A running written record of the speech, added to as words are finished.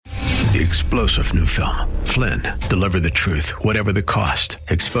The explosive new film, Flynn, deliver the truth, whatever the cost,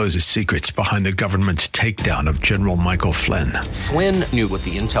 exposes secrets behind the government's takedown of General Michael Flynn. Flynn knew what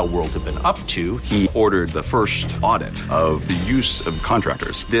the intel world had been up to. He ordered the first audit of the use of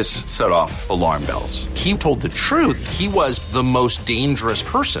contractors. This set off alarm bells. He told the truth. He was the most dangerous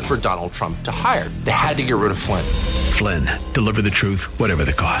person for Donald Trump to hire. They had to get rid of Flynn. Flynn, deliver the truth, whatever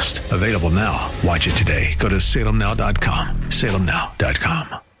the cost. Available now. Watch it today. Go to salemnow.com.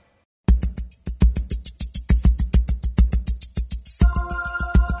 salemnow.com.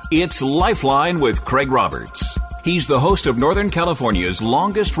 It's Lifeline with Craig Roberts. He's the host of Northern California's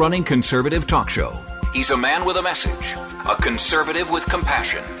longest-running conservative talk show. He's a man with a message, a conservative with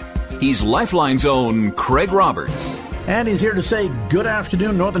compassion. He's Lifeline's own Craig Roberts. And he's here to say good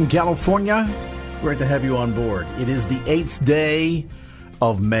afternoon, Northern California. Great to have you on board. It is the 8th day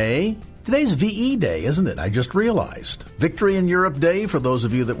of May. Today's VE Day, isn't it? I just realized. Victory in Europe Day, for those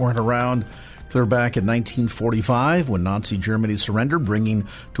of you that weren't around clear back in 1945 when Nazi Germany surrendered, bringing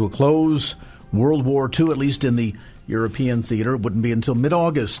to a close World War II, at least in the European theater. It wouldn't be until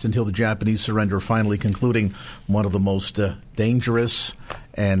mid-August until the Japanese surrender, finally concluding one of the most dangerous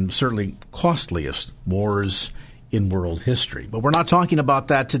and certainly costliest wars in world history. But we're not talking about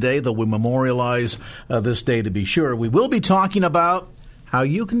that today, though we memorialize this day to be sure. We will be talking about how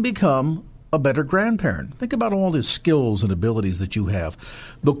you can become a better grandparent. Think about all the skills and abilities that you have.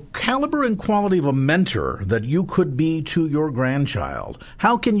 The caliber and quality of a mentor that you could be to your grandchild.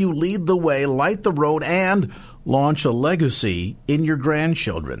 How can you lead the way, light the road, and launch a legacy in your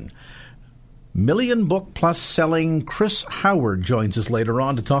grandchildren? Million-book-plus selling Chris Howard joins us later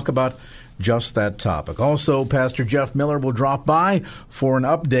on to talk about just that topic. Also, Pastor Jeff Miller will drop by for an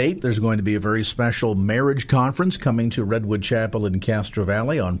update. There's going to be a very special marriage conference coming to Redwood Chapel in Castro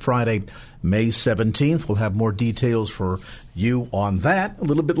Valley on Friday, May 17th. We'll have more details for you on that a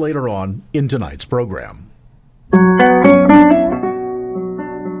little bit later on in tonight's program.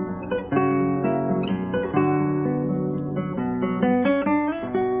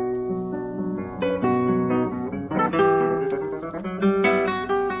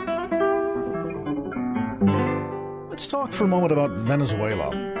 For a moment about Venezuela.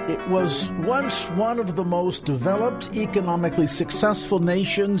 It was once one of the most developed, economically successful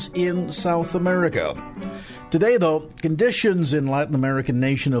nations in South America. Today, though, conditions in Latin American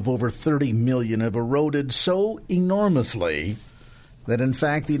nation of over 30 million have eroded so enormously that, in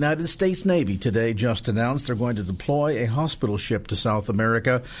fact, the United States Navy today just announced they're going to deploy a hospital ship to South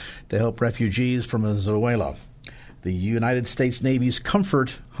America to help refugees from Venezuela. The United States Navy's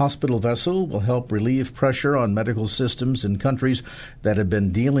Comfort hospital vessel will help relieve pressure on medical systems in countries that have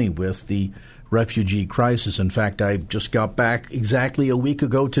been dealing with the refugee crisis. In fact, I just got back exactly a week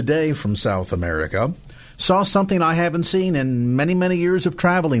ago today from South America. Saw something I haven't seen in many, many years of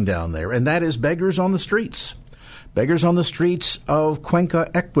traveling down there, and that is beggars on the streets. Beggars on the streets of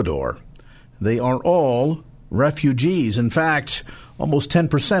Cuenca, Ecuador. They are all refugees. In fact, almost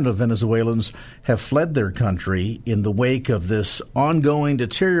 10% of Venezuelans have fled their country in the wake of this ongoing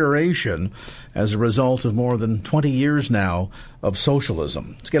deterioration as a result of more than 20 years now of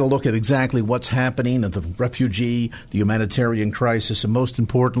socialism. Let's get a look at exactly what's happening at the refugee, the humanitarian crisis, and most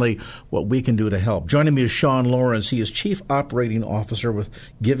importantly, what we can do to help. Joining me is Sean Lawrence. He is Chief Operating Officer with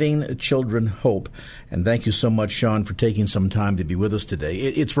Giving Children Hope. And thank you so much, Sean, for taking some time to be with us today.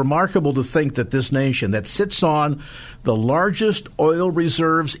 It's remarkable to think that this nation that sits on the largest oil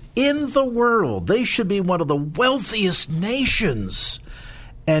reserves in the world, they should be one of the wealthiest nations,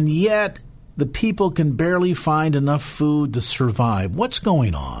 and yet the people can barely find enough food to survive. What's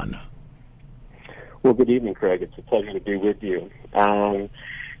going on? Well, good evening, Craig. It's a pleasure to be with you.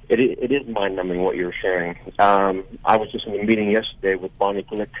 It is mind-numbing what you're sharing. I was just in a meeting yesterday with Bonnie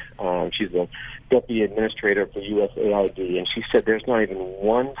Glick. She's the Deputy Administrator for USAID, and she said there's not even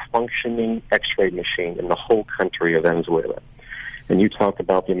one functioning X-ray machine in the whole country of Venezuela. And you talk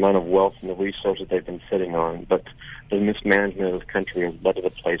about the amount of wealth and the resources they've been sitting on, but the mismanagement of the country has led to the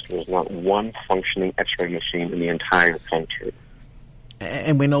place where there's not one functioning X-ray machine in the entire country.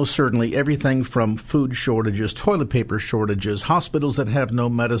 And we know certainly everything from food shortages, toilet paper shortages, hospitals that have no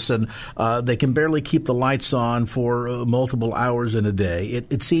medicine. They can barely keep the lights on for multiple hours in a day.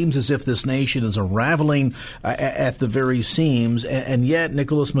 It seems as if this nation is unraveling at the very seams, and yet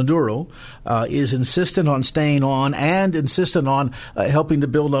Nicolas Maduro is insistent on staying on and insistent on helping to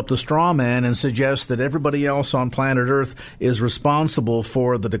build up the straw man and suggest that everybody else on planet Earth is responsible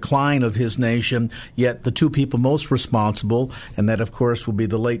for the decline of his nation, yet the two people most responsible, and that, of course, will be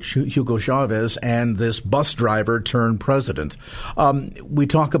the late Hugo Chavez and this bus driver turned president. We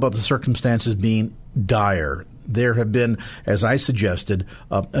talk about the circumstances being dire. There have been, as I suggested,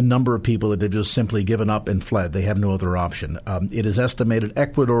 a number of people that have just simply given up and fled. They have no other option. It is estimated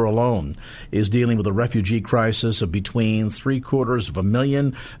Ecuador alone is dealing with a refugee crisis of between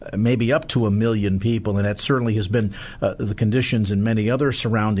 750,000, maybe up to 1 million people, and that certainly has been the conditions in many other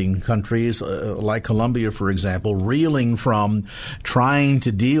surrounding countries, like Colombia, for example, reeling from trying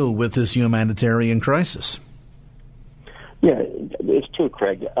to deal with this humanitarian crisis. Yeah, it's true,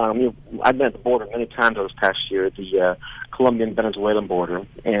 Craig. I've been at the border many times over this past year, the Colombian-Venezuelan border,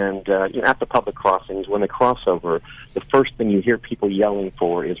 and at the public crossings, when they cross over, the first thing you hear people yelling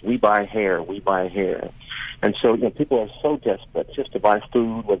for is, "We buy hair, we buy hair." And so, people are so desperate just to buy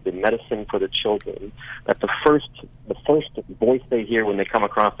food, with the medicine for their children, that the first voice they hear when they come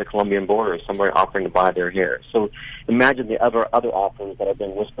across the Colombian border is somebody offering to buy their hair. So imagine the other offers that have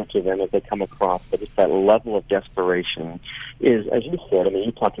been whispered to them as they come across. But it's that level of desperation is, as you said,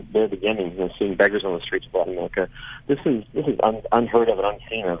 you talked at the very beginning, seeing beggars on the streets of Latin America. This is unheard of and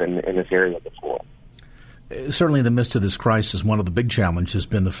unseen of in this area before. Certainly in the midst of this crisis, one of the big challenges has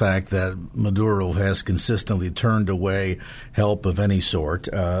been the fact that Maduro has consistently turned away help of any sort,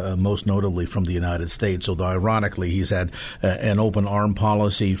 most notably from the United States, although ironically he's had an open arm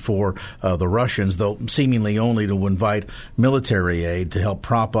policy for the Russians, though seemingly only to invite military aid to help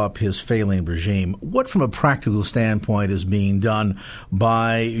prop up his failing regime. What, from a practical standpoint, is being done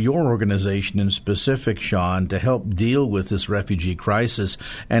by your organization in specific, Sean, to help deal with this refugee crisis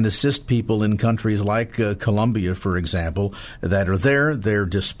and assist people in countries like Colombia, for example, that are there, they're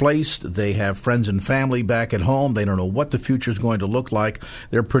displaced, they have friends and family back at home, they don't know what the future is going to look like,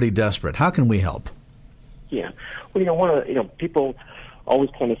 they're pretty desperate. How can we help? Yeah. Well, people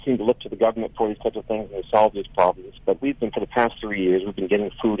always kind of seem to look to the government for these types of things and to solve these problems, but for the past 3 years, we've been getting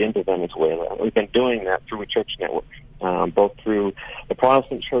food into Venezuela. We've been doing that through a church network, both through the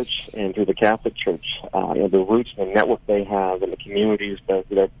Protestant church and through the Catholic church. The roots and the network they have in the communities,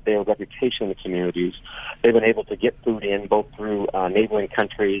 their reputation in the communities, they've been able to get food in both through neighboring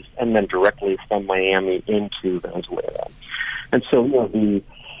countries and then directly from Miami into Venezuela. And so, the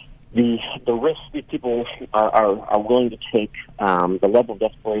risks that people are willing to take, the level of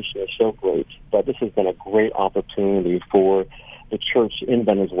desperation is so great that this has been a great opportunity for the church in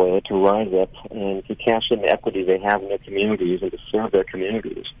Venezuela to rise up and to cash in the equity they have in their communities and to serve their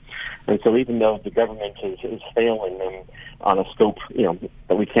communities. And so even though the government is failing them on a scope,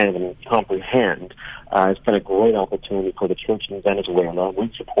 that we can't even comprehend, it's been a great opportunity for the church in Venezuela,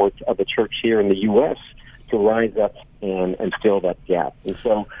 with support of the church here in the U.S., to rise up and fill that gap. And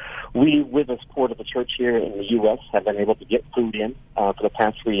so we, with the support of the church here in the U.S., have been able to get food in for the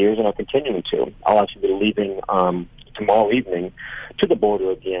past 3 years and are continuing to. I'll actually be leaving tomorrow evening to the border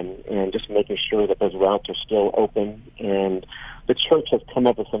again and just making sure that those routes are still open. And the church has come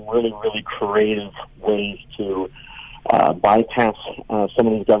up with some really, really creative ways to bypass some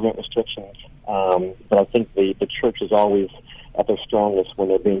of these government restrictions. But I think the church is always at their strongest when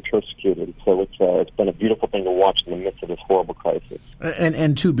they're being persecuted. So it's been a beautiful thing to watch in the midst of this horrible crisis.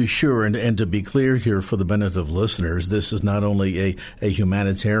 And to be sure, and to be clear here for the benefit of listeners, this is not only a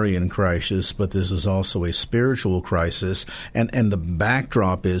humanitarian crisis, but this is also a spiritual crisis. And the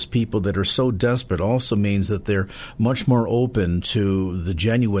backdrop is people that are so desperate also means that they're much more open to the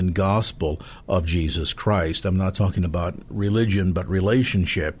genuine gospel of Jesus Christ. I'm not talking about religion, but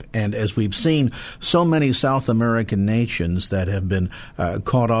relationship. And as we've seen, so many South American nations that have been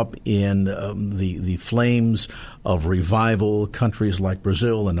caught up in the flames of revival, countries like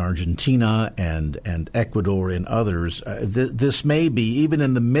Brazil and Argentina and Ecuador and others. This may be, even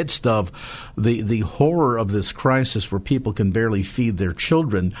in the midst of the horror of this crisis where people can barely feed their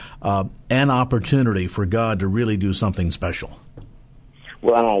children, an opportunity for God to really do something special.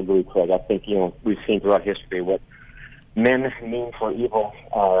 Well, I agree, Craig. I think, we've seen throughout history what men mean for evil,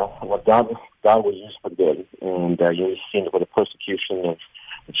 what God will use for good. And you've seen it with the persecution of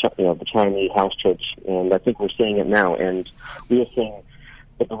the Chinese house church, and I think we're seeing it now. And we are seeing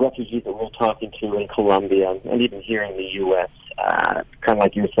that the refugees that we're talking to in Colombia and even here in the U.S., kind of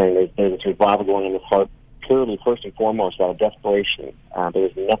like you were saying, there's this revival going in the heart, purely, first and foremost, out of desperation. There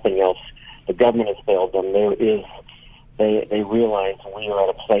is nothing else. The government has failed them. They realize we are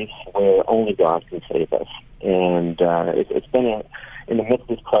at a place where only God can save us. And it's been in the midst of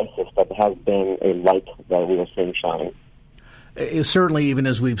this crisis that has been a light that we are seeing shining. Certainly, even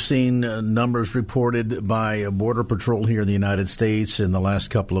as we've seen numbers reported by Border Patrol here in the United States in the last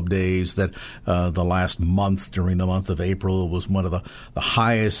couple of days, that the last month, during the month of April, was one of the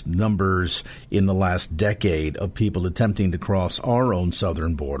highest numbers in the last decade of people attempting to cross our own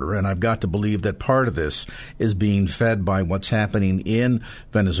southern border. And I've got to believe that part of this is being fed by what's happening in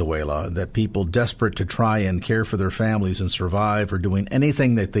Venezuela, that people desperate to try and care for their families and survive are doing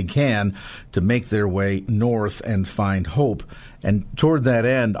anything that they can to make their way north and find hope. And toward that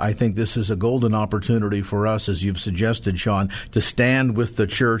end, I think this is a golden opportunity for us, as you've suggested, Sean, to stand with the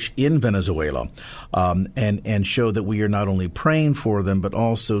church in Venezuela and show that we are not only praying for them, but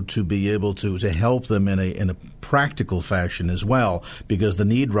also to be able to help them in a practical fashion as well, because the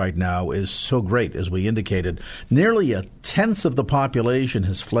need right now is so great. As we indicated, nearly a tenth of the population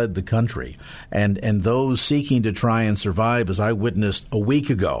has fled the country, and those seeking to try and survive, as I witnessed a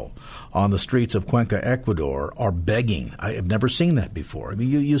week ago on the streets of Cuenca, Ecuador, are begging. I have never seen that before. I mean,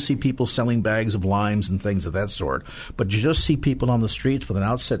 you see people selling bags of limes and things of that sort, but you just see people on the streets with an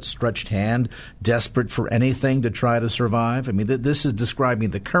outstretched hand, desperate for anything to try to survive. I mean, this is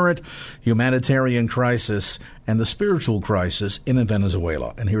describing the current humanitarian crisis and the spiritual crisis in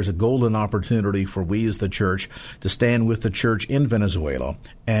Venezuela. And here's a golden opportunity for we as the church to stand with the church in Venezuela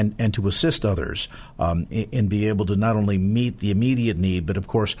and to assist others in be able to not only meet the immediate need, but of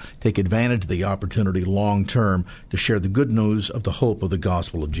course take advantage of the opportunity long term to share the good news of the hope of the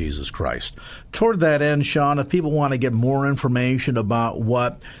gospel of Jesus Christ. Toward that end, Sean, if people want to get more information about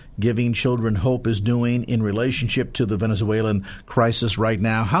what Giving Children Hope is doing in relationship to the Venezuelan crisis right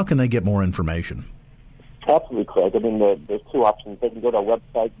now, how can they get more information? Absolutely, Craig. I mean, there's two options. They can go to our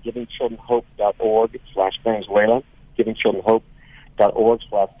website, givingchildrenhope.org/Venezuela,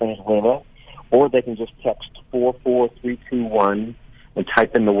 givingchildrenhope.org/Venezuela, or they can just text 44321 and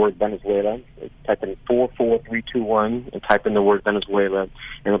type in the word Venezuela. Type in 44321 and type in the word Venezuela, and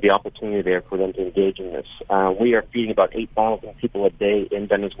there'll be opportunity there for them to engage in this. We are feeding about 8,000 people a day in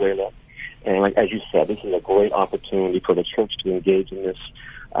Venezuela, and like as you said, this is a great opportunity for the church to engage in this.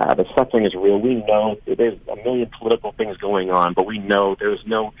 The suffering is real. We know there's a million political things going on, but we know there's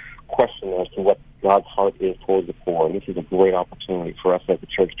no question as to what God's heart is towards the poor. And this is a great opportunity for us as a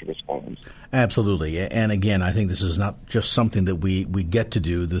church to respond. Absolutely. And again, I think this is not just something that we get to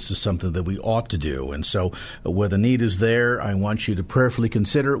do. This is something that we ought to do. And so where the need is there, I want you to prayerfully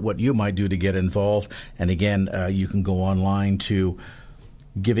consider what you might do to get involved. And again, you can go online to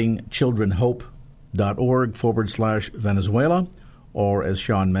givingchildrenhope.org/Venezuela. Or, as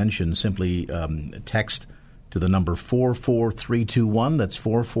Sean mentioned, simply text to the number 44321. That's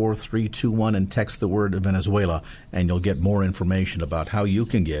 44321, and text the word Venezuela, and you'll get more information about how you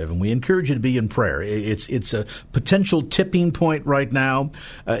can give. And we encourage you to be in prayer. It's a potential tipping point right now.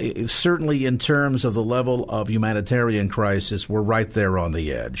 Certainly in terms of the level of humanitarian crisis, we're right there on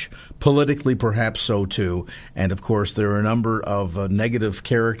the edge. Politically, perhaps so too. And, of course, there are a number of negative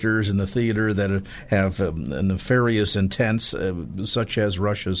characters in the theater that have nefarious intents, such as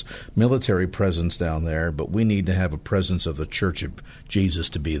Russia's military presence down there. But we need to have a presence of the Church of Jesus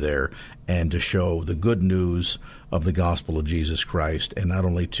to be there and to show the good news of the gospel of Jesus Christ, and not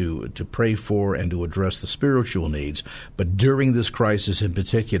only to pray for and to address the spiritual needs, but during this crisis in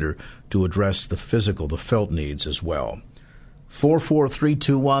particular, to address the physical, the felt needs as well.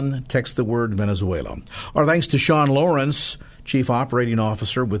 44321, text the word Venezuela. Our thanks to Sean Lawrence, Chief Operating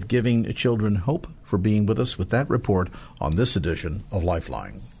Officer with Giving Children Hope, for being with us with that report on this edition of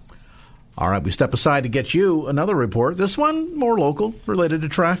Lifeline. All right, we step aside to get you another report, this one more local, related to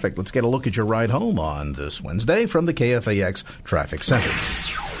traffic. Let's get a look at your ride home on this Wednesday from the KFAX Traffic Center.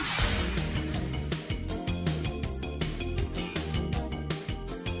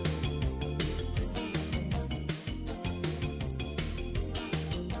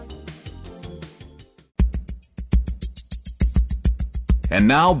 And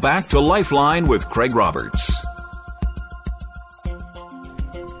now back to Lifeline with Craig Roberts.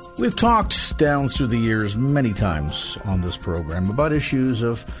 We've talked down through the years many times on this program about issues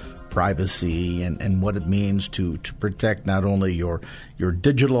of privacy and what it means to protect not only your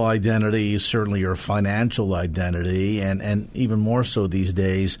digital identity, certainly your financial identity, and even more so these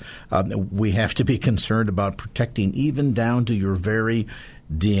days, we have to be concerned about protecting even down to your very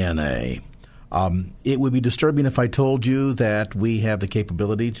DNA. It would be disturbing if I told you that we have the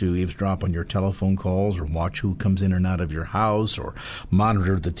capability to eavesdrop on your telephone calls or watch who comes in and out of your house or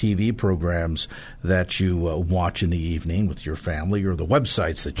monitor the TV programs that you watch in the evening with your family or the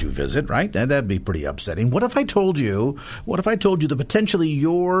websites that you visit, right? And that'd be pretty upsetting. What if I told you that potentially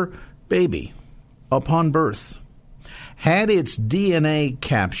your baby, upon birth, had its DNA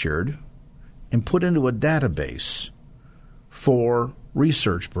captured and put into a database for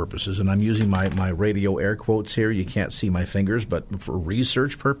research purposes. And I'm using my radio air quotes here. You can't see my fingers, but for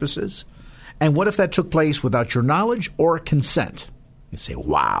research purposes. And what if that took place without your knowledge or consent? You say,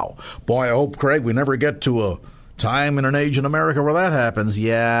 wow. Boy, I hope, Craig, we never get to a time and an age in America where that happens.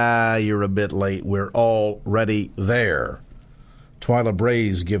 Yeah, you're a bit late. We're already there. Twyla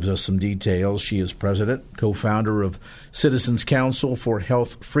Braze gives us some details. She is president, co-founder of Citizens Council for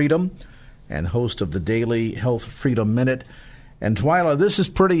Health Freedom, and host of the Daily Health Freedom Minute. And Twyla, this is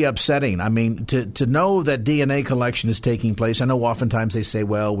pretty upsetting. I mean, to know that DNA collection is taking place. I know oftentimes they say,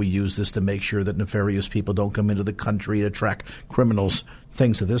 well, we use this to make sure that nefarious people don't come into the country to track criminals,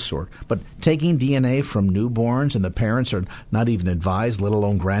 things of this sort. But taking DNA from newborns and the parents are not even advised, let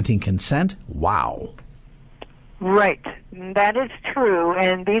alone granting consent? Wow. Right. That is true.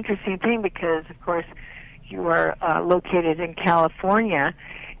 And the interesting thing, because, of course, you are located in California,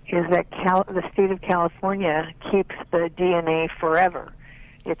 is that the state of California keeps the DNA forever.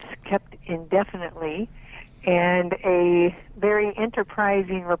 It's kept indefinitely. And a very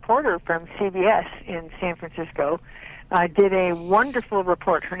enterprising reporter from CBS in San Francisco did a wonderful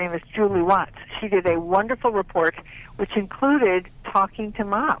report. Her name is Julie Watts. She did a wonderful report which included talking to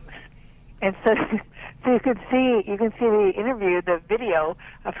moms. And so you can see the interview, the video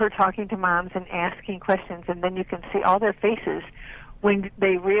of her talking to moms and asking questions, and then you can see all their faces when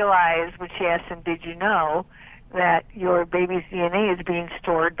they realize, when she asks them, did you know that your baby's DNA is being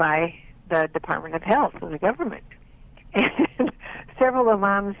stored by the Department of Health of the government? And several of the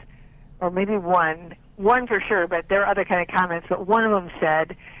moms, or maybe one for sure, but there are other kind of comments, but one of them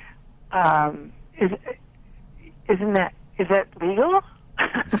said, is that legal?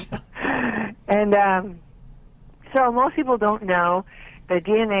 And so most people don't know the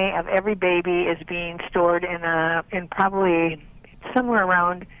DNA of every baby is being stored in probably somewhere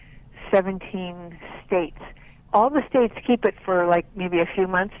around 17 states. All the states keep it for like maybe a few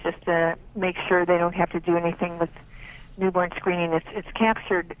months just to make sure they don't have to do anything with newborn screening. It's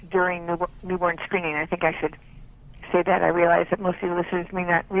captured during newborn screening. I think I should say that. I realize that most of the listeners may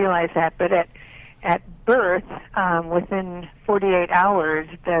not realize that, but at birth, within 48 hours,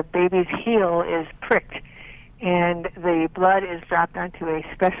 the baby's heel is pricked, and the blood is dropped onto a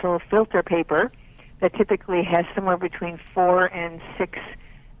special filter paper that typically has somewhere between 4 and 6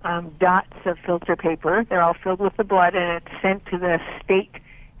 dots of filter paper. They're all filled with the blood, and it's sent to the state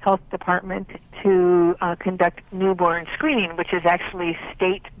health department to conduct newborn screening, which is actually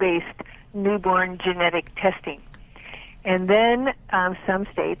state-based newborn genetic testing. And then some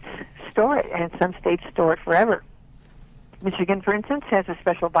states store it, and some states store it forever. Michigan, for instance, has a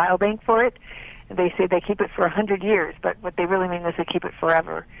special biobank for it. They say they keep it for 100 years, but what they really mean is they keep it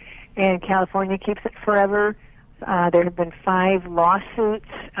forever. And California keeps it forever. There have been 5 lawsuits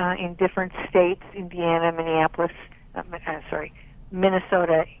in different states: Indiana,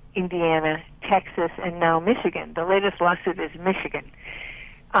 Minnesota, Indiana, Texas, and now Michigan. The latest lawsuit is Michigan.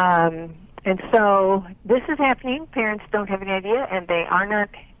 And so this is happening. Parents don't have any idea, and they are not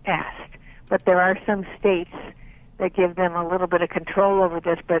asked. But there are some states that give them a little bit of control over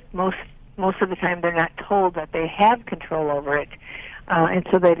this, but most of the time they're not told that they have control over it, and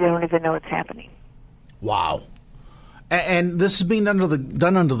so they don't even know it's happening. Wow. And this is being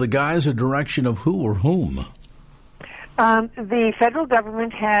done under the guise or direction of who or whom? The federal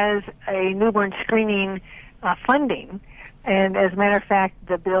government has a newborn screening funding. And as a matter of fact,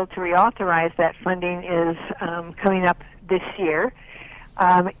 the bill to reauthorize that funding is coming up this year.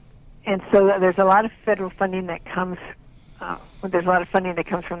 And so there's a lot of federal funding that comes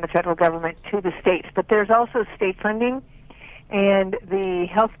from the federal government to the states. But there's also state funding, and the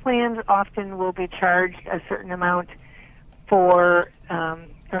health plans often will be charged a certain amount for,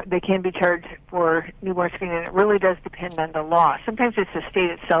 they can be charged for newborn screening, and it really does depend on the law. Sometimes it's the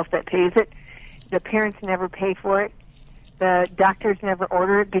state itself that pays it. The parents never pay for it. The doctors never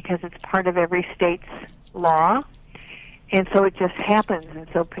order it because it's part of every state's law, and so it just happens. And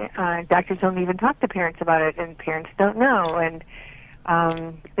so doctors don't even talk to parents about it, and parents don't know. And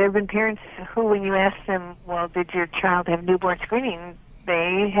there have been parents who, when you ask them, well, did your child have newborn screening,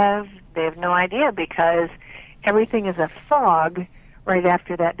 they have no idea, because everything is a fog right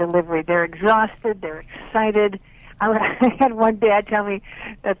after that delivery. They're exhausted, they're excited. I had one dad tell me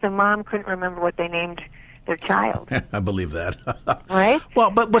that the mom couldn't remember what they named their child. I believe that. Right?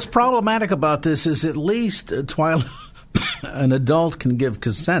 Well, but what's problematic about this is at least, Twyla, an adult can give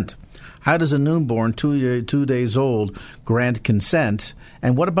consent. How does a newborn, 2 days old, grant consent?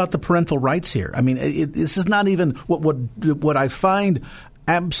 And what about the parental rights here? I mean, this is not even what I find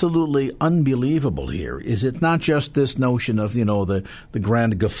absolutely unbelievable here is it's not just this notion of, the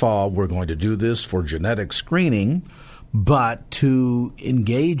grand guffaw, we're going to do this for genetic screening, but to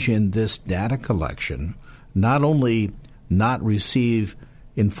engage in this data collection, not only not receive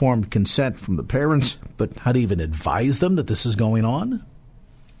informed consent from the parents, but how to even advise them that this is going on?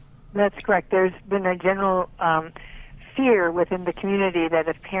 That's correct. There's been a general fear within the community that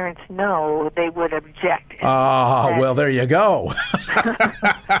if parents know, they would object. Well, there you go.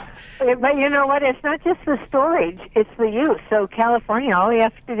 But you know what? It's not just the storage, it's the use. So California, all you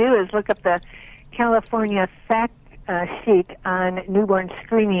have to do is look up the California fact sheet on newborn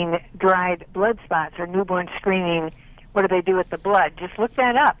screening dried blood spots, or newborn screening, what do they do with the blood? Just look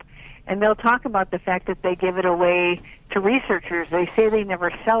that up. And they'll talk about the fact that they give it away to researchers. They say they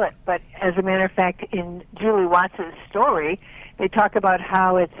never sell it, but as a matter of fact, in Julie Watts' story, they talk about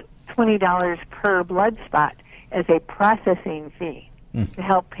how it's $20 per blood spot as a processing fee to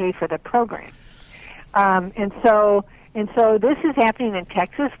help pay for the program. And so this is happening in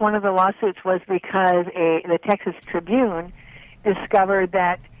Texas. One of the lawsuits was because the Texas Tribune discovered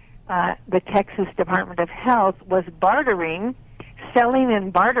that the Texas Department of Health was selling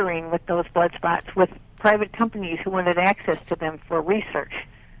and bartering with those blood spots with private companies who wanted access to them for research.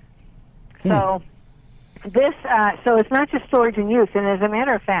 So so it's not just storage and use. And as a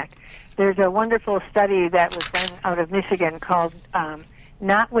matter of fact, there's a wonderful study that was done out of Michigan called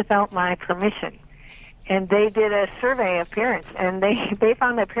Not Without My Permission. And they did a survey of parents, and they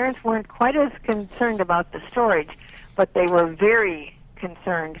found that parents weren't quite as concerned about the storage, but they were very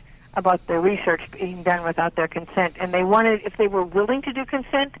concerned about the research being done without their consent. And they wanted, if they were willing to do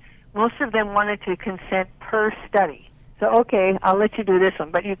consent, most of them wanted to consent per study. So, okay, I'll let you do this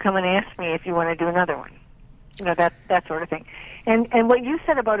one, but you come and ask me if you want to do another one. You know, that sort of thing. And what you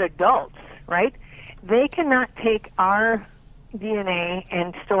said about adults, right? They cannot take our DNA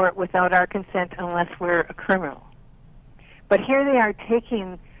and store it without our consent unless we're a criminal. But here they are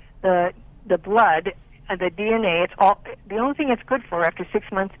taking the blood, the DNA. It's all, the only thing it's good for after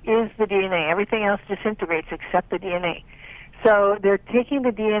 6 months is the DNA. Everything else disintegrates except the DNA. So they're taking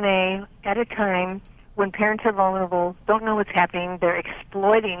the DNA at a time when parents are vulnerable, don't know what's happening. They're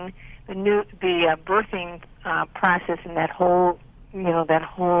exploiting the birthing process and that whole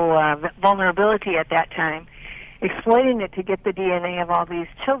vulnerability at that time, exploiting it to get the DNA of all these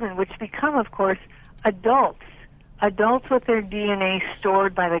children, which become, of course, adults with their DNA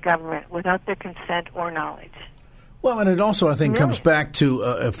stored by the government without their consent or knowledge. Well, and it also, I think, comes back to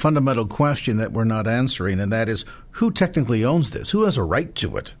a fundamental question that we're not answering, and that is, who technically owns this? Who has a right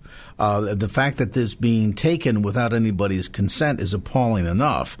to it? The fact that this being taken without anybody's consent is appalling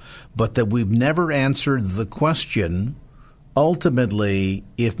enough, but that we've never answered the question, ultimately,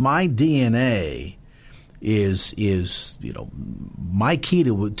 if my DNA is my key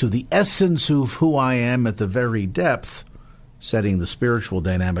to the essence of who I am at the very depth, setting the spiritual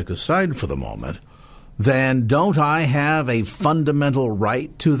dynamic aside for the moment, then don't I have a fundamental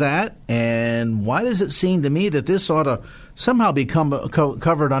right to that? And why does it seem to me that this ought to somehow become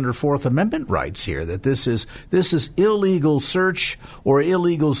covered under Fourth Amendment rights here, that this is illegal search or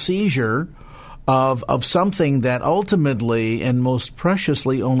illegal seizure of something that ultimately and most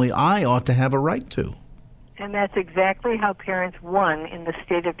preciously only I ought to have a right to? And that's exactly how parents won in the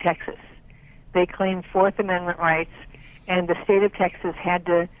state of Texas. They claimed Fourth Amendment rights, and the state of Texas had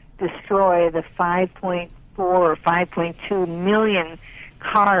to destroy the 5.4 or 5.2 million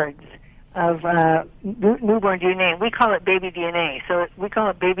cards of newborn DNA. We call it baby DNA. So we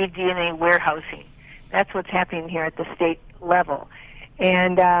call it baby DNA warehousing. That's what's happening here at the state level.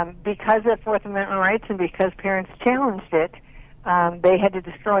 And because of Fourth Amendment rights and because parents challenged it, they had to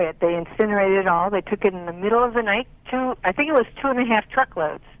destroy it. They incinerated it all. They took it in the middle of the night. I think it was 2.5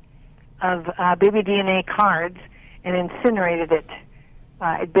 truckloads of baby DNA cards and incinerated it.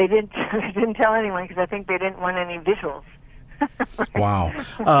 They didn't tell anyone because I think they didn't want any visuals. Wow.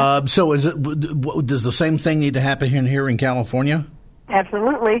 So does the same thing need to happen here in California?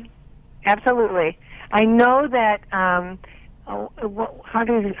 Absolutely. I know that, how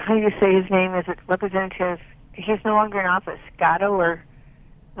do you say his name? Is it Representative? He's no longer in office, Gatto or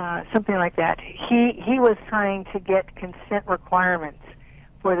something like that. He was trying to get consent requirements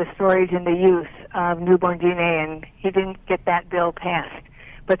for the storage and the use of newborn DNA, and he didn't get that bill passed.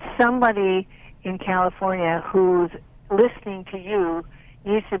 But somebody in California who's listening to you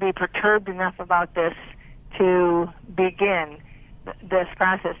needs to be perturbed enough about this to begin this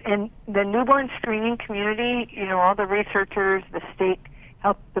process. And the newborn screening community, all the researchers, the state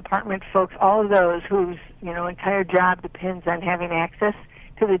health department folks, all of those whose entire job depends on having access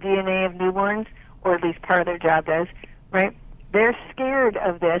to the DNA of newborns, or at least part of their job does, right? They're scared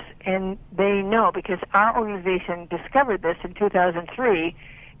of this, and they know because our organization discovered this in 2003,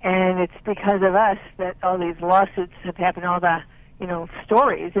 And it's because of us that all these lawsuits have happened, all the,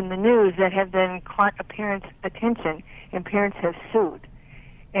 stories in the news that have then caught a parent's attention, and parents have sued.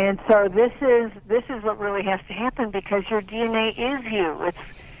 And so this is what really has to happen, because your DNA is you.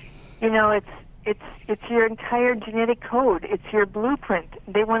 It's your entire genetic code. It's your blueprint.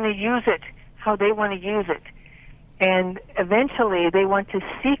 They want to use it how they want to use it. And eventually they want to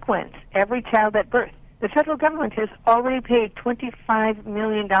sequence every child at birth. The federal government has already paid $25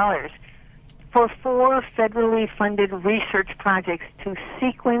 million for 4 federally funded research projects to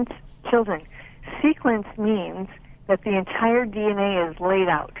sequence children. Sequence means that the entire DNA is laid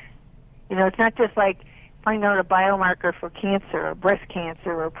out. It's not just like find out a biomarker for cancer or breast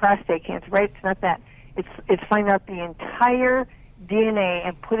cancer or prostate cancer, right? It's not that. It's find out the entire DNA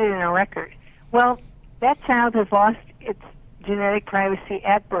and put it in a record. Well, that child has lost its genetic privacy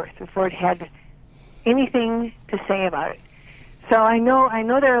at birth before it had anything to say about it. So I know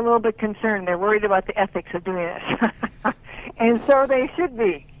they're a little bit concerned. They're worried about the ethics of doing this. And so they should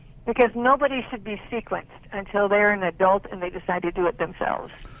be, because nobody should be sequenced until they're an adult and they decide to do it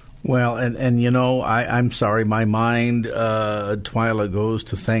themselves. Well, and I'm sorry, my mind, Twyla, goes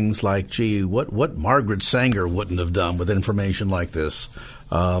to things like, gee, what Margaret Sanger wouldn't have done with information like this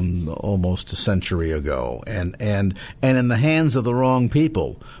almost a century ago. And in the hands of the wrong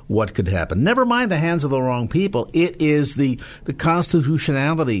people, what could happen? Never mind the hands of the wrong people. It is the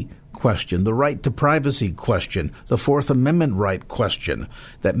constitutionality question, the right to privacy question, the Fourth Amendment right question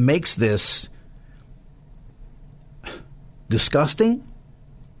that makes this disgusting.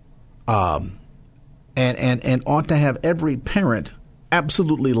 And ought to have every parent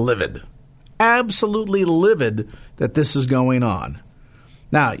absolutely livid that this is going on.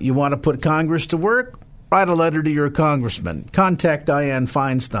 Now, you want to put Congress to work? Write a letter to your congressman. Contact Dianne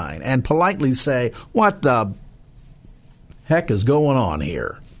Feinstein and politely say, what the heck is going on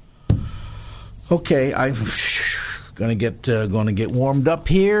here? Okay, I'm going to get warmed up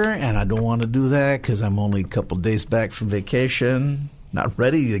here, and I don't want to do that because I'm only a couple days back from vacation. Not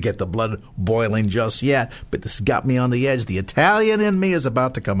ready to get the blood boiling just yet, but this got me on the edge. The Italian in me is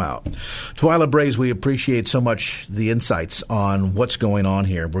about to come out. Twyla Braze, we appreciate so much the insights on what's going on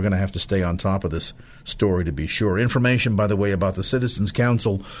here. We're going to have to stay on top of this story to be sure. Information, by the way, about the Citizens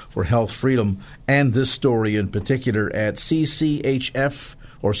Council for Health Freedom and this story in particular at CCHF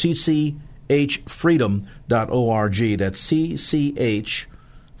or CCHfreedom.org. That's CCH,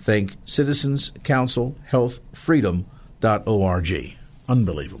 think Citizens Council Health Freedom.org.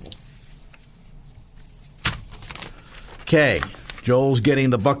 Unbelievable. Okay, Joel's getting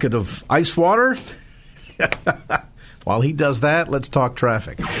the bucket of ice water. While he does that, let's talk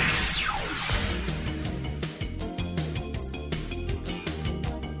traffic.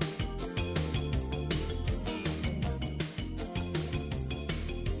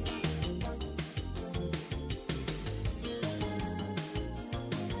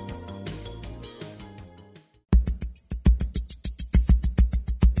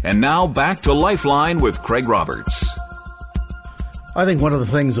 And now back to Lifeline with Craig Roberts. I think one of the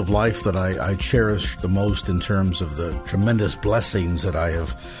things of life that I cherish the most in terms of the tremendous blessings that I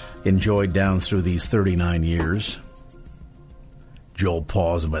have enjoyed down through these 39 years. Joel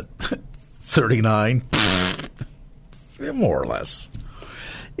paused, but 39, more or less,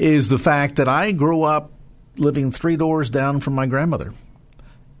 is the fact that I grew up living 3 doors down from my grandmother.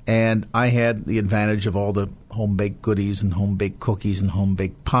 And I had the advantage of all the home-baked goodies and home-baked cookies and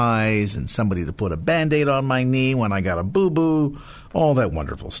home-baked pies and somebody to put a Band-Aid on my knee when I got a boo-boo, all that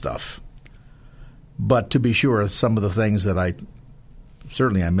wonderful stuff. But to be sure, some of the things that I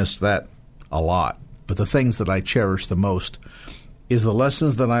missed that a lot. But the things that I cherish the most is the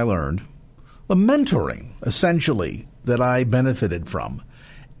lessons that I learned, the mentoring, essentially, that I benefited from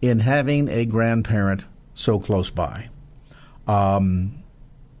in having a grandparent so close by.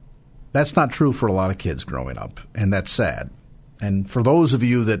 That's not true for a lot of kids growing up, and that's sad. And for those of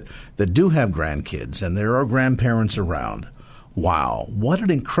you that do have grandkids and there are grandparents around, wow, what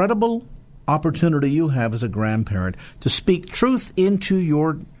an incredible opportunity you have as a grandparent to speak truth into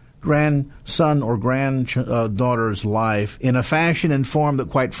your grandson or granddaughter's life in a fashion and form that,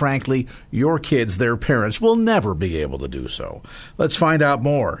 quite frankly, your kids, their parents, will never be able to do so. Let's find out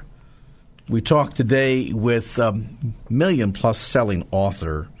more. We talked today with million-plus selling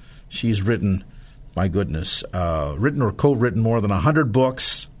author. She's written, my goodness, written or co-written more than 100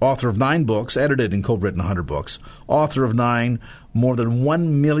 books, author of 9 books, edited and co-written 100 books, author of 9, more than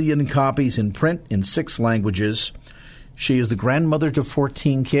 1 million copies in print in 6 languages. She is the grandmother to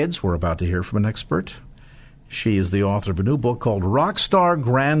 14 kids. We're about to hear from an expert. She is the author of a new book called Rockstar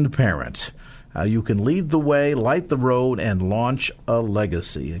Grandparent. how you can lead the way, light the road, and launch a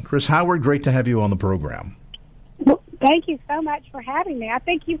legacy. And Chris Howard, great to have you on the program. Well, thank you so much for having me. I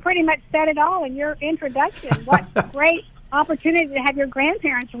think you pretty much said it all in your introduction. What great opportunity to have your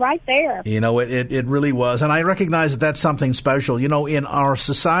grandparents right there. You know, it really was. And I recognize that that's something special. You know, in our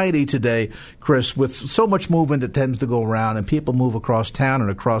society today, Chris, with so much movement that tends to go around and people move across town and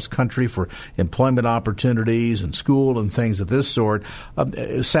across country for employment opportunities and school and things of this sort,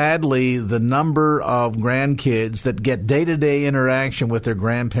 sadly, the number of grandkids that get day-to-day interaction with their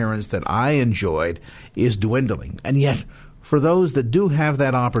grandparents that I enjoyed is dwindling. And yet, for those that do have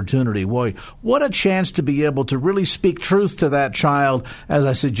that opportunity, boy, what a chance to be able to really speak truth to that child, as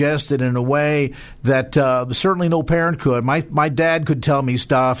I suggested, in a way that certainly no parent could. My dad could tell me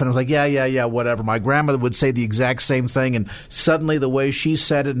stuff, and I was like, yeah, whatever. My grandmother would say the exact same thing, and suddenly the way she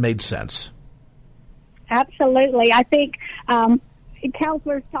said it made sense. Absolutely. I think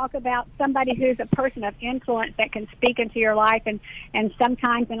counselors talk about somebody who's a person of influence that can speak into your life, and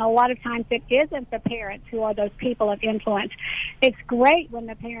sometimes, and a lot of times, it isn't the parents who are those people of influence. It's great when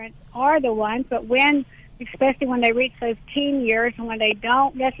the parents are the ones, but especially when they reach those teen years and when they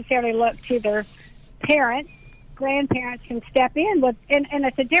don't necessarily look to their parents, grandparents can step in and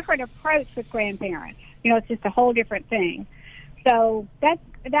it's a different approach with grandparents. You know, it's just a whole different thing. So that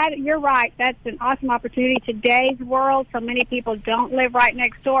you're right. That's an awesome opportunity. Today's world, so many people don't live right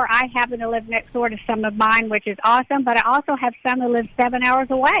next door. I happen to live next door to some of mine, which is awesome, but I also have some who live 7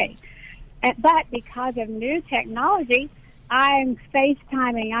 hours away. But because of new technology, I'm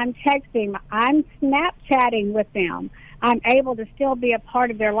FaceTiming, I'm texting, I'm Snapchatting with them. I'm able to still be a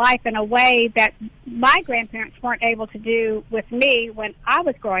part of their life in a way that my grandparents weren't able to do with me when I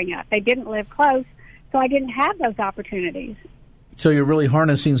was growing up. They didn't live close, so I didn't have those opportunities. So you're really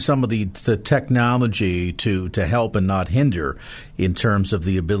harnessing some of the technology to help and not hinder in terms of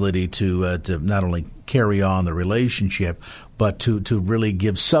the ability to not only carry on the relationship, but to really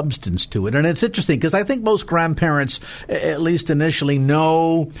give substance to it. And it's interesting because I think most grandparents, at least initially,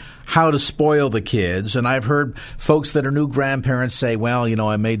 know how to spoil the kids. And I've heard folks that are new grandparents say, well, you know,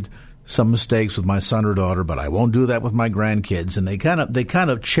 I made some mistakes with my son or daughter, but I won't do that with my grandkids. And they kind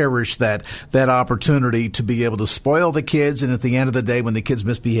of cherish that opportunity to be able to spoil the kids. And at the end of the day, when the kids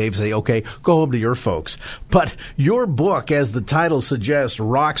misbehave, say, okay, go home to your folks. But your book, as the title suggests,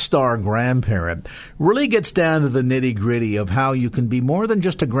 Rockstar Grandparent, really gets down to the nitty gritty of how you can be more than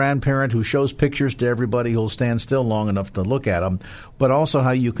just a grandparent who shows pictures to everybody who'll stand still long enough to look at them, but also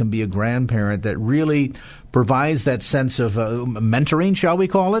how you can be a grandparent that really provides that sense of mentoring, shall we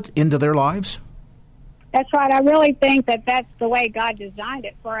call it, into their lives? That's right. I really think that that's the way God designed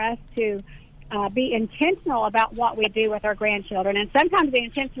it, for us to be intentional about what we do with our grandchildren. And sometimes the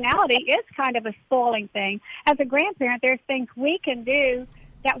intentionality is kind of a spoiling thing. As a grandparent, there's things we can do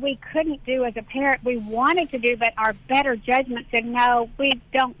that we couldn't do as a parent. We wanted to do, but our better judgment said, no, we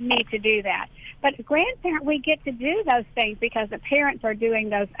don't need to do that. But as a grandparent, we get to do those things because the parents are doing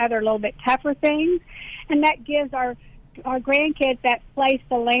those other little bit tougher things. And that gives our grandkids that place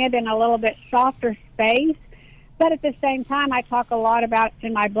to land in a little bit softer space. But at the same time, I talk a lot about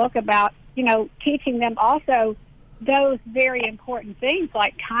in my book about, you know, teaching them also those very important things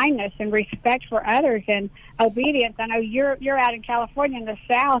like kindness and respect for others and obedience. I know you're out in California in the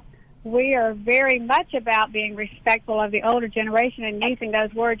South. We are very much about being respectful of the older generation and using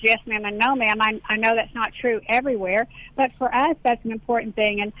those words, yes, ma'am, and no, ma'am. I know that's not true everywhere, but for us, that's an important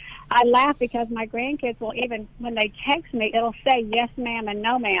thing. And I laugh because my grandkids will even, when they text me, it'll say yes, ma'am, and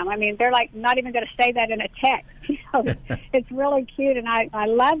no, ma'am. I mean, they're like not even going to say that in a text. You know, it's really cute, and I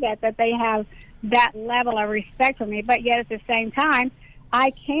love that they have that level of respect for me. But yet at the same time,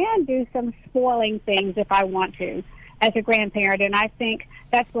 I can do some spoiling things if I want to as a grandparent, and I think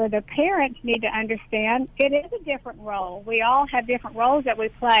that's where the parents need to understand it is a different role. We all have different roles that we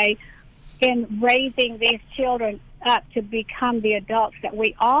play in raising these children up to become the adults that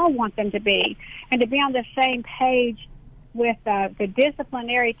we all want them to be, and to be on the same page with the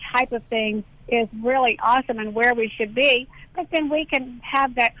disciplinary type of things is really awesome and where we should be. But then we can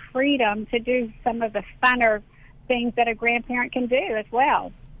have that freedom to do some of the funner things that a grandparent can do as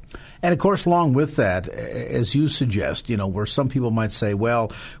well. And, of course, along with that, as you suggest, you know, where some people might say,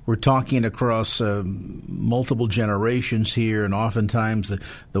 well, we're talking across multiple generations here, and oftentimes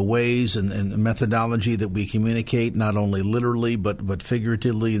the ways and methodology that we communicate, not only literally but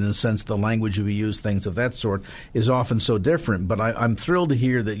figuratively in the sense the language we use, things of that sort, is often so different. But I'm thrilled to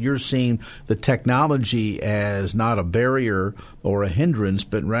hear that you're seeing the technology as not a barrier or a hindrance,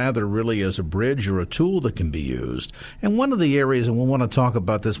 but rather really as a bridge or a tool that can be used. And one of the areas, and we'll want to talk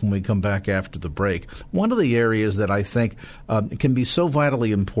about this when we come back after the break, one of the areas that I think can be so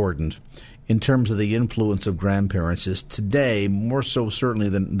vitally important in terms of the influence of grandparents is today, more so certainly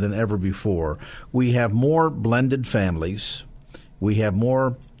than ever before, we have more blended families. We have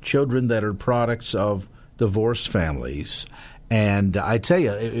more children that are products of divorced families. And I tell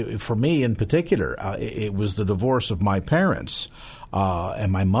you, for me in particular, it was the divorce of my parents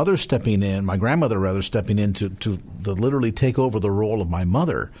and my mother stepping in, my grandmother rather, stepping in to literally take over the role of my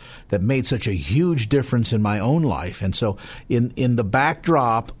mother that made such a huge difference in my own life. And so in the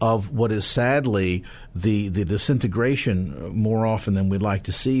backdrop of what is sadly the disintegration more often than we'd like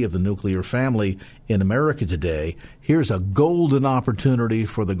to see of the nuclear family in America today, here's a golden opportunity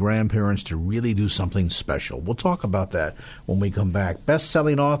for the grandparents to really do something special. We'll talk about that when we come back.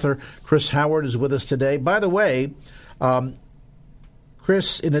 Best-selling author Chris Howard is with us today. By the way,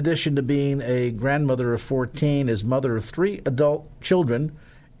 Chris, in addition to being a grandmother of 14, is mother of 3 adult children,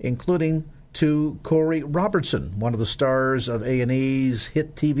 including to Corey Robertson, one of the stars of A&E's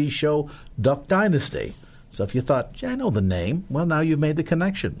hit TV show Duck Dynasty. So if you thought, gee, I know the name, well, now you've made the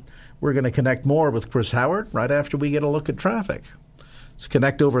connection. We're going to connect more with Chris Howard right after we get a look at traffic. Let's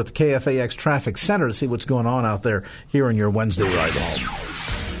connect over at the KFAX Traffic Center to see what's going on out there here on your Wednesday ride home.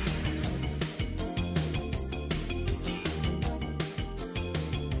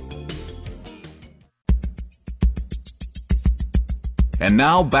 And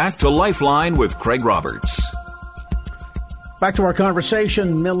now back to Lifeline with Craig Roberts. Back to our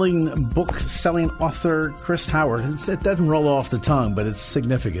conversation, milling book-selling author Chris Howard. It doesn't roll off the tongue, but it's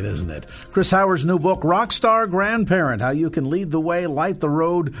significant, isn't it? Chris Howard's new book, Rockstar Grandparent, How You Can Lead the Way, Light the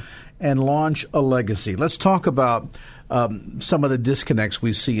Road, and Launch a Legacy. Let's talk about some of the disconnects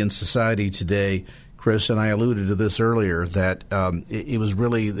we see in society today, Chris, and I alluded to this earlier, that it was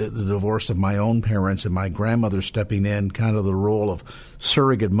really the divorce of my own parents and my grandmother stepping in, kind of the role of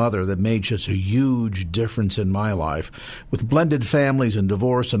surrogate mother, that made such a huge difference in my life. With blended families and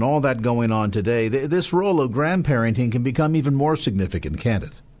divorce and all that going on today, this role of grandparenting can become even more significant, can't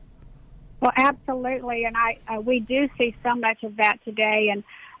it? Well, absolutely, and we do see so much of that today, and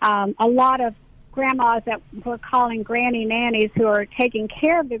a lot of grandmas that we're calling granny nannies who are taking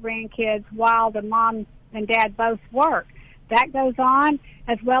care of the grandkids while the mom and dad both work. That goes on,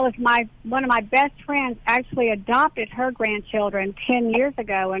 as well as one of my best friends actually adopted her grandchildren 10 years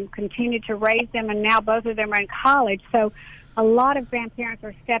ago and continued to raise them, and now both of them are in college. So a lot of grandparents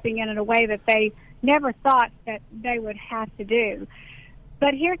are stepping in a way that they never thought that they would have to do.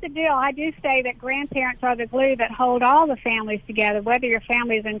 But here's the deal. I do say that grandparents are the glue that hold all the families together, whether your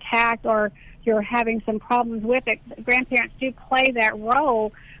family is intact or you're having some problems with it. Grandparents do play that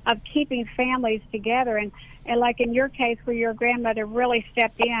role of keeping families together. And like in your case, where your grandmother really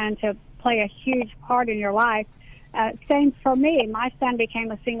stepped in to play a huge part in your life, same for me. My son became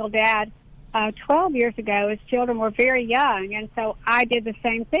a single dad 12 years ago. His children were very young, and so I did the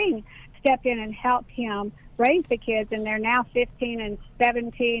same thing, stepped in and helped him raise the kids, and they're now 15 and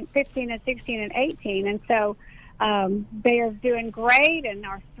 16 and 18. And so they are doing great and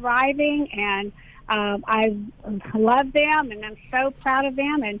are thriving, and I love them, and I'm so proud of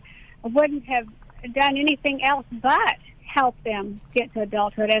them, and I wouldn't have done anything else but help them get to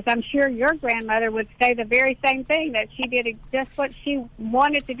adulthood, as I'm sure your grandmother would say the very same thing, that she did just what she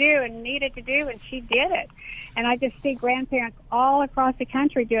wanted to do and needed to do, and she did it. And I just see grandparents all across the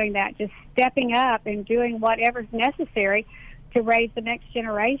country doing that, just stepping up and doing whatever's necessary to raise the next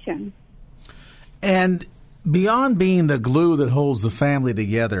generation. And beyond being the glue that holds the family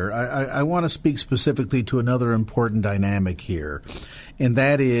together, I want to speak specifically to another important dynamic here, and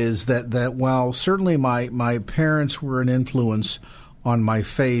that is that while certainly my parents were an influence on my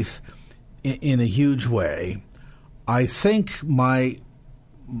faith in a huge way, I think my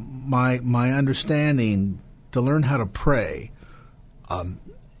understanding to learn how to pray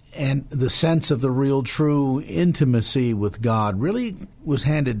and the sense of the real true intimacy with God really was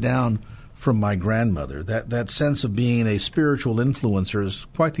handed down from my grandmother. That sense of being a spiritual influencer is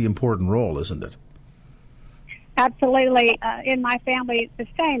quite the important role, isn't it? Absolutely. In my family, it's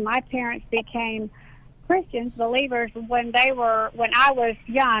the same. My parents became Christians, believers, when I was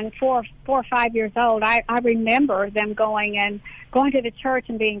young, 4 or 5 years old. I remember them going to the church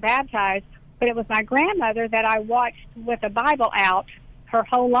and being baptized, but it was my grandmother that I watched with a Bible out her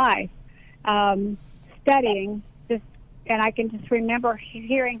whole life, studying. And I can just remember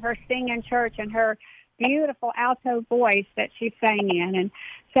hearing her sing in church and her beautiful alto voice that she sang in. And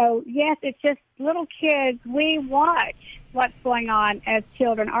so, yes, it's just little kids. We watch what's going on as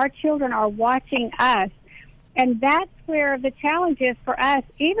children. Our children are watching us. And that's where the challenge is for us,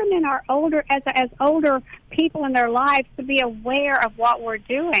 even in our older, as older people in their lives, to be aware of what we're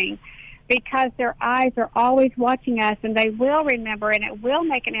doing. because their eyes are always watching us, and they will remember, and it will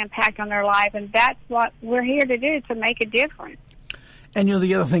make an impact on their life, and that's what we're here to do, to make a difference. And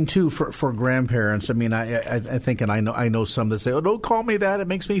the other thing too for grandparents, I mean, I think, and I know some that say, "Oh, don't call me that; it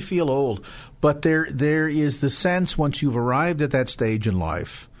makes me feel old." But there is the sense, once you've arrived at that stage in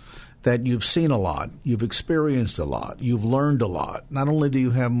life, that you've seen a lot, you've experienced a lot, you've learned a lot. Not only do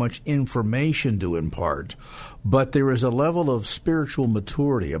you have much information to impart, but there is a level of spiritual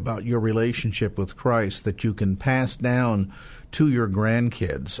maturity about your relationship with Christ that you can pass down to your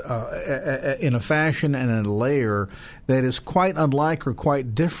grandkids in a fashion and in a layer that is quite unlike or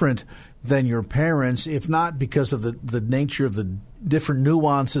quite different than your parents, if not because of the nature of the different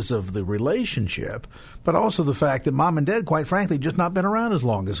nuances of the relationship, but also the fact that mom and dad, quite frankly, just not been around as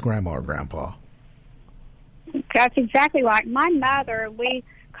long as grandma or grandpa. That's exactly right. My mother, we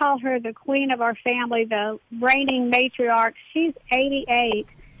call her the queen of our family, the reigning matriarch. She's 88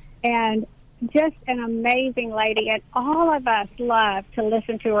 and just an amazing lady, and all of us love to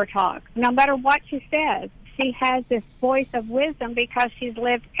listen to her talk. No matter what she says, she has this voice of wisdom because she's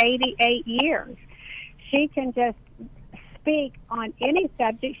lived 88 years. She can just speak on any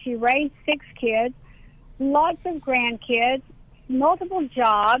subject. She raised 6 kids, lots of grandkids, multiple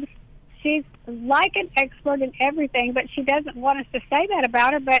jobs. She's like an expert in everything, but she doesn't want us to say that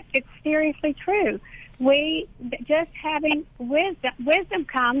about her, but it's seriously true. We just having wisdom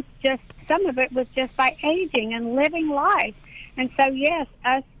comes, just some of it was just by aging and living life. And so, yes,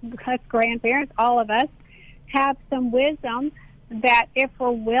 us grandparents, all of us, have some wisdom that if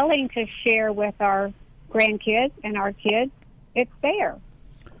we're willing to share with our grandkids and our kids, it's there.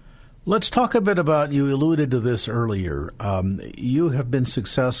 Let's talk a bit about, you alluded to this earlier, you have been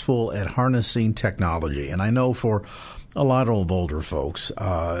successful at harnessing technology. And I know for a lot of older folks,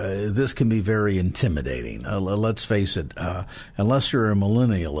 this can be very intimidating. Let's face it, unless you're a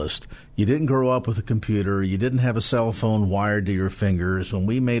millennialist, you didn't grow up with a computer, you didn't have a cell phone wired to your fingers. When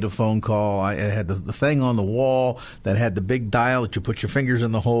we made a phone call, I had the thing on the wall that had the big dial that you put your fingers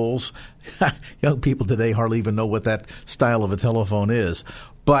in the holes. Young people today hardly even know what that style of a telephone is.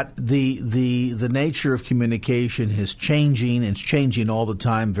 But the nature of communication is changing. It's changing all the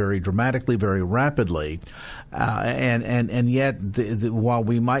time, very dramatically, very rapidly, and yet while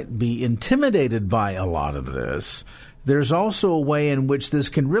we might be intimidated by a lot of this, there's also a way in which this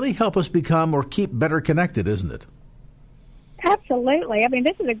can really help us become or keep better connected, isn't it? Absolutely. I mean,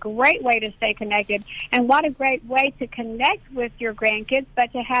 this is a great way to stay connected, and what a great way to connect with your grandkids,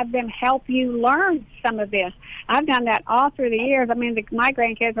 but to have them help you learn some of this. I've done that all through the years. I mean, my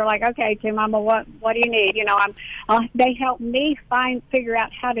grandkids are like, okay, Tim, Mama, what do you need? You know, they help me figure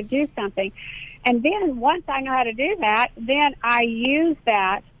out how to do something. And then once I know how to do that, then I use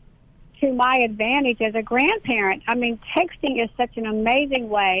that to my advantage as a grandparent. I mean, texting is such an amazing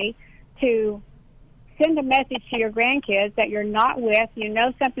way to send a message to your grandkids that you're not with. You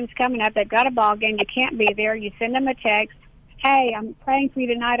know something's coming up. They've got a ball game. You can't be there. You send them a text. Hey, I'm praying for you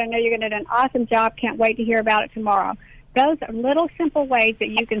tonight. I know you're going to do an awesome job. Can't wait to hear about it tomorrow. Those are little simple ways that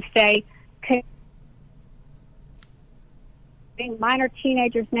you can stay connected. Mine are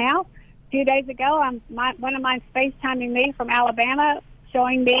teenagers now. A few days ago, one of mine's FaceTiming me from Alabama,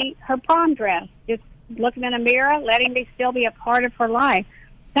 showing me her prom dress, just looking in a mirror, letting me still be a part of her life.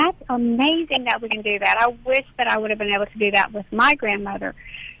 That's amazing that we can do that. I wish that I would have been able to do that with my grandmother.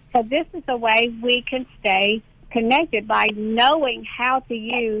 So this is a way we can stay connected by knowing how to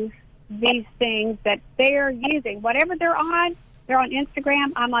use these things that they're using. Whatever they're on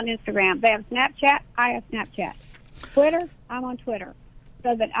Instagram, I'm on Instagram. They have Snapchat, I have Snapchat. Twitter, I'm on Twitter.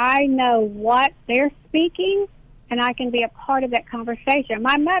 So that I know what they're speaking and I can be a part of that conversation.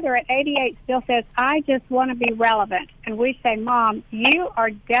 My mother at 88 still says, I just want to be relevant. And we say, Mom, you are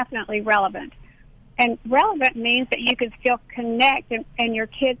definitely relevant. And relevant means that you can still connect and your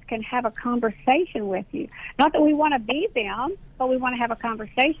kids can have a conversation with you. Not that we want to be them, but we want to have a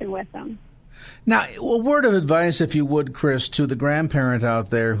conversation with them. Now, a word of advice, if you would, Chris, to the grandparent out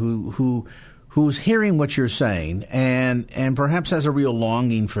there who's hearing what you're saying and perhaps has a real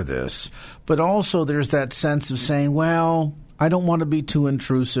longing for this, but also there's that sense of saying, well, I don't want to be too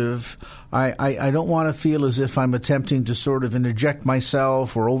intrusive. I don't want to feel as if I'm attempting to sort of interject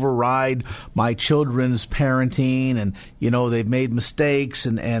myself or override my children's parenting, and they've made mistakes,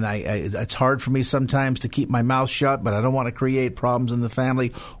 and it's hard for me sometimes to keep my mouth shut, but I don't want to create problems in the family.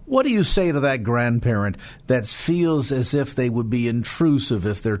 What do you say to that grandparent that feels as if they would be intrusive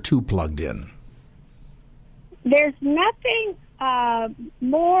if they're too plugged in? There's nothing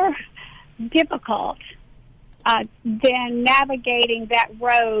more difficult than navigating that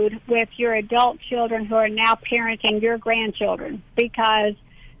road with your adult children who are now parenting your grandchildren, because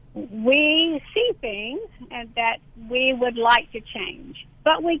we see things and that we would like to change,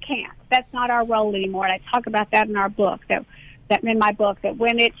 but we can't. That's not our role anymore. And I talk about that in our book, that in my book, that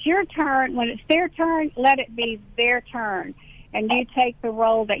when it's your turn, when it's their turn, let it be their turn, and you take the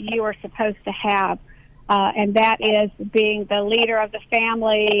role that you are supposed to have, and that is being the leader of the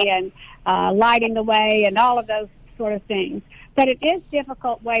family and lighting the way and all of those sort of things. But it is a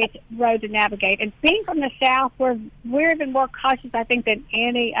difficult road to navigate. And being from the South, we're even more cautious, I think, than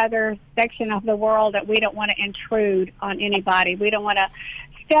any other section of the world, that we don't want to intrude on anybody. We don't want to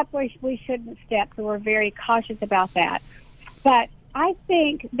step where we shouldn't step, so we're very cautious about that. But I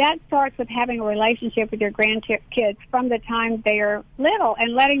think that starts with having a relationship with your grandkids from the time they are little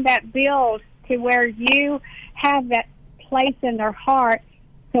and letting that build to where you have that place in their heart.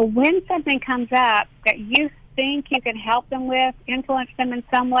 So when something comes up that you think you can help them with, influence them in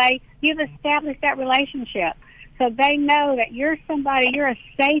some way, you've established that relationship. So they know that you're a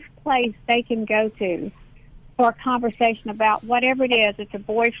safe place they can go to for a conversation about whatever it is. It's a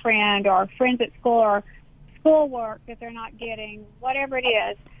boyfriend or friends at school or schoolwork that they're not getting, whatever it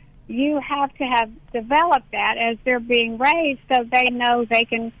is. You have to have developed that as they're being raised, so they know they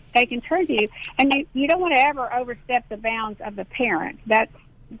can turn to you. And you don't want to ever overstep the bounds of the parent. That's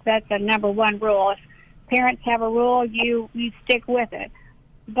the number one rule. If parents have a rule, you stick with it.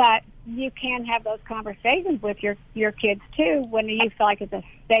 But you can have those conversations with your kids too when you feel like it's a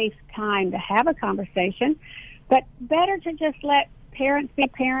safe time to have a conversation. But better to just let parents be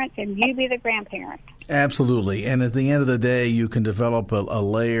parents and you be the grandparent. Absolutely. And at the end of the day, you can develop a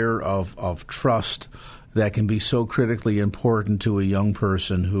layer of trust that can be so critically important to a young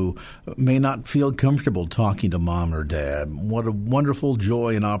person who may not feel comfortable talking to mom or dad. What a wonderful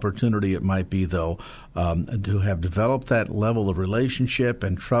joy and opportunity it might be, though, to have developed that level of relationship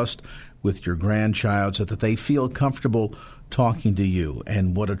and trust with your grandchild so that they feel comfortable talking to you.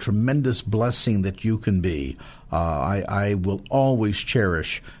 And what a tremendous blessing that you can be. I will always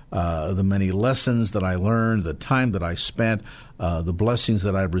cherish the many lessons that I learned, the time that I spent, the blessings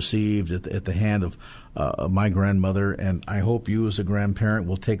that I received at the hand of my grandmother. And I hope you as a grandparent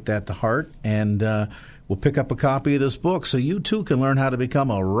will take that to heart and will pick up a copy of this book so you too can learn how to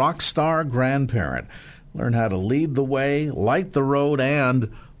become a rock star grandparent. Learn how to lead the way, light the road,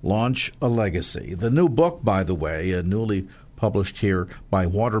 and launch a legacy. The new book, by the way, newly published here by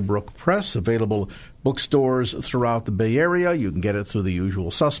Waterbrook Press, available bookstores throughout the Bay Area. You can get it through the usual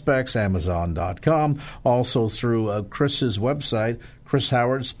suspects, Amazon.com, also through Chris's website, Chris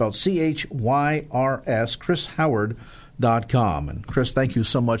Howard, spelled Chyrs, chrishoward.com. And Chris, thank you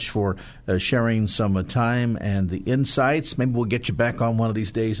so much for sharing some time and the insights. Maybe we'll get you back on one of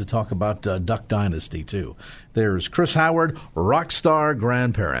these days to talk about Duck Dynasty, too. There's Chris Howard, Rockstar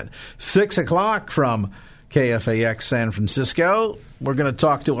Grandparent. 6 o'clock from KFAX San Francisco. We're going to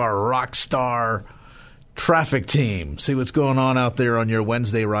talk to our Rockstar traffic team, see what's going on out there on your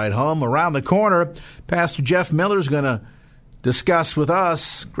Wednesday ride home. Around the corner, Pastor Jeff Miller is going to discuss with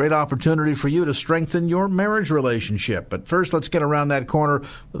us great opportunity for you to strengthen your marriage relationship. But first, let's get around that corner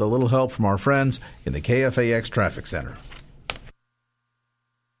with a little help from our friends in the KFAX Traffic Center.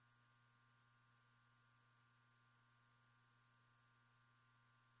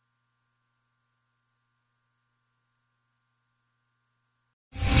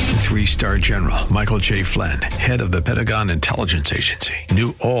 Three-star General Michael J. Flynn, head of the Pentagon Intelligence Agency,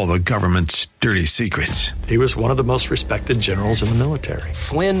 knew all the government's dirty secrets. He was one of the most respected generals in the military.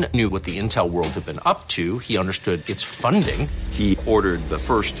 Flynn knew what the intel world had been up to. He understood its funding. He ordered the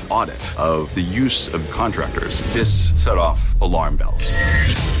first audit of the use of contractors. This set off alarm bells.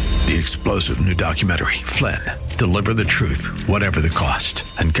 The explosive new documentary, Flynn, Deliver the Truth, Whatever the Cost,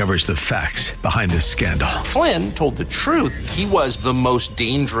 uncovers the facts behind this scandal. Flynn told the truth. He was the most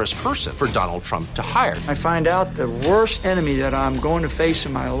dangerous person for Donald Trump to hire. I find out the worst enemy that I'm going to face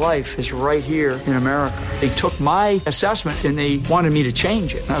in my life is right here in America. They took my assessment and they wanted me to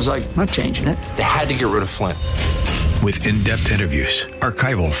change it. And I was like, I'm not changing it. They had to get rid of Flynn. With in-depth interviews,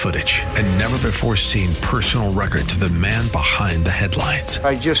 archival footage, and never-before-seen personal records of the man behind the headlines.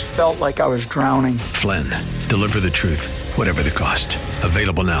 I just felt like I was drowning. Flynn, Deliver the Truth, Whatever the Cost.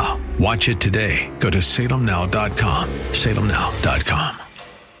 Available now. Watch it today. Go to salemnow.com. salemnow.com.